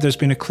 he said there's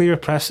been a clear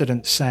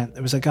precedent set.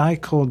 There was a guy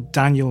called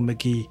Daniel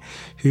McGee,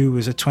 who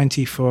was a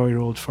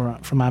 24-year-old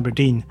from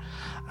Aberdeen.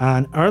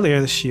 And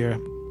earlier this year,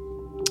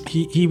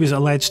 he was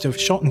alleged to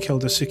have shot and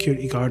killed a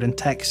security guard in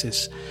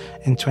Texas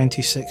in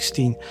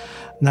 2016.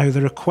 Now,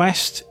 the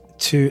request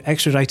to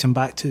extradite him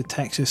back to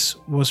Texas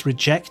was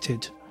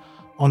rejected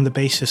on the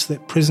basis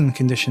that prison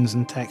conditions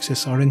in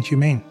Texas are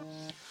inhumane.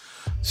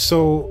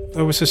 So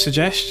there was a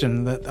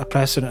suggestion that a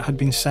precedent had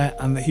been set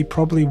and that he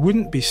probably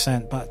wouldn't be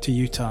sent back to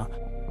Utah.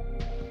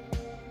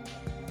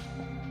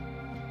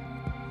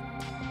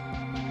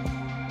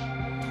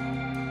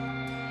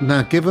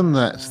 Now, given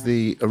that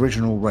the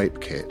original rape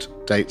kit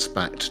dates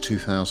back to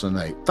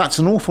 2008. That's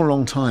an awful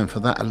long time for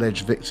that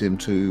alleged victim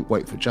to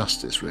wait for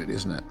justice, really,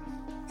 isn't it?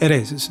 It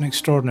is. It's an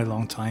extraordinarily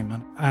long time,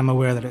 and I'm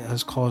aware that it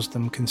has caused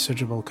them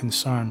considerable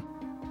concern.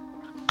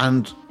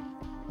 And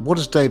what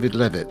does David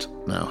Levitt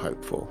now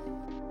hope for?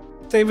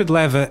 David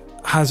Levitt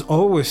has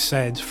always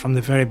said from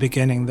the very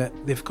beginning that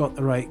they've got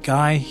the right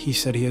guy. He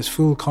said he has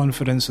full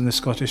confidence in the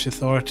Scottish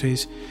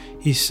authorities.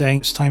 He's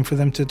saying it's time for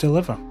them to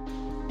deliver.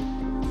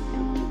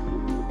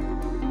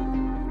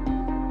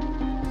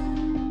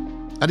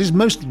 At his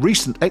most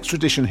recent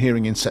extradition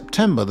hearing in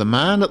September, the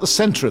man at the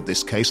centre of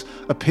this case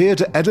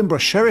appeared at Edinburgh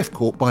Sheriff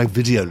Court by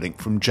video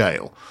link from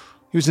jail.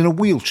 He was in a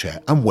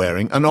wheelchair and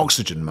wearing an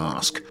oxygen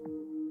mask.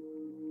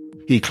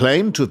 He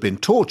claimed to have been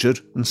tortured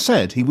and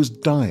said he was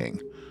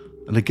dying.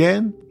 And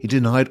again, he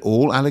denied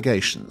all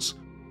allegations.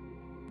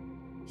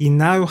 He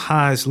now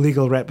has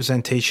legal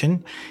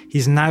representation.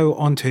 He's now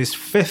on to his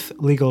 5th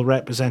legal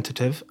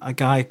representative, a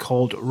guy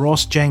called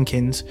Ross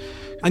Jenkins.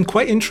 And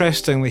quite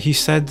interestingly, he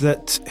said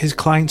that his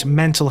client's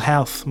mental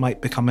health might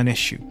become an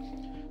issue.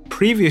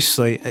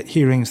 Previously, at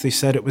hearings, they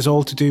said it was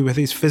all to do with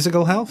his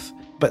physical health.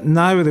 But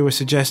now they were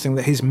suggesting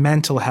that his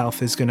mental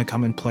health is going to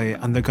come in play,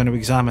 and they're going to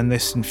examine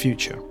this in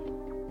future.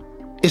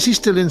 Is he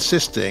still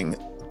insisting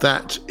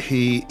that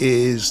he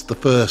is the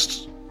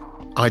first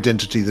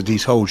identity that he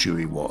told you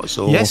he was?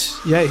 Or, yes,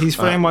 yeah, he's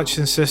very much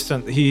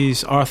insistent that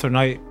he's Arthur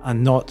Knight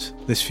and not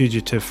this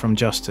fugitive from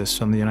justice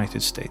from the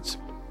United States.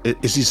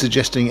 Is he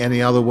suggesting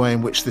any other way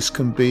in which this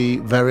can be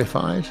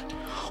verified?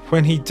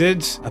 When he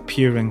did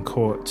appear in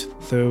court,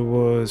 there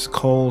was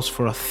calls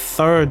for a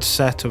 3rd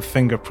set of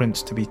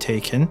fingerprints to be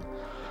taken.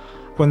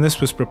 When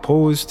this was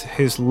proposed,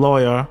 his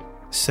lawyer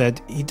said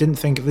he didn't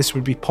think this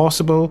would be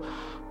possible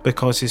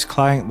because his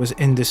client was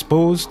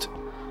indisposed.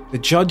 The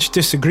judge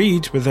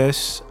disagreed with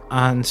this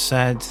and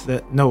said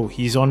that no,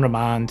 he's on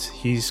remand,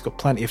 he's got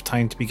plenty of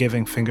time to be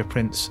giving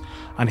fingerprints,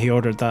 and he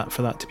ordered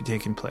for that to be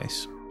taking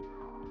place.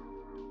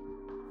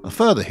 A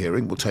further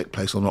hearing will take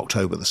place on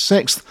October the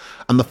 6th,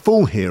 and the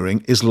full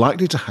hearing is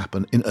likely to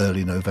happen in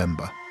early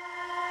November.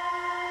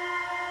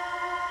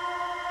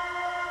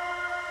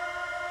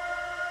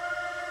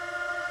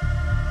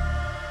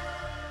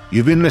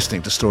 You've been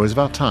listening to Stories of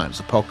Our Times,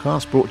 a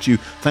podcast brought to you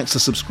thanks to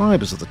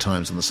subscribers of The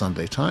Times and The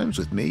Sunday Times,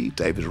 with me,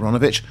 David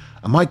Aronovich,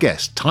 and my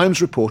guest,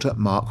 Times reporter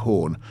Mark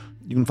Horn.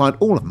 You can find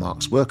all of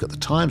Mark's work at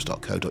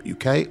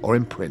thetimes.co.uk or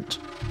in print.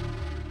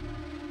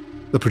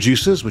 The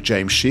producers were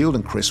James Shield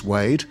and Chris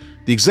Wade.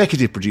 The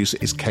executive producer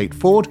is Kate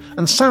Ford,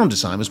 and sound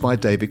design was by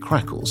David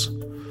Crackles.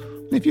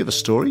 And if you have a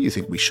story you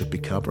think we should be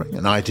covering,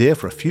 an idea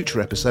for a future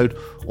episode,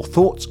 or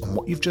thoughts on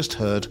what you've just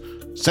heard,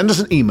 send us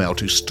an email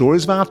to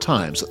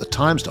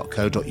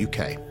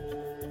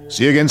storiesofourtimes@thetimes.co.uk.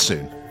 See you again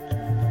soon.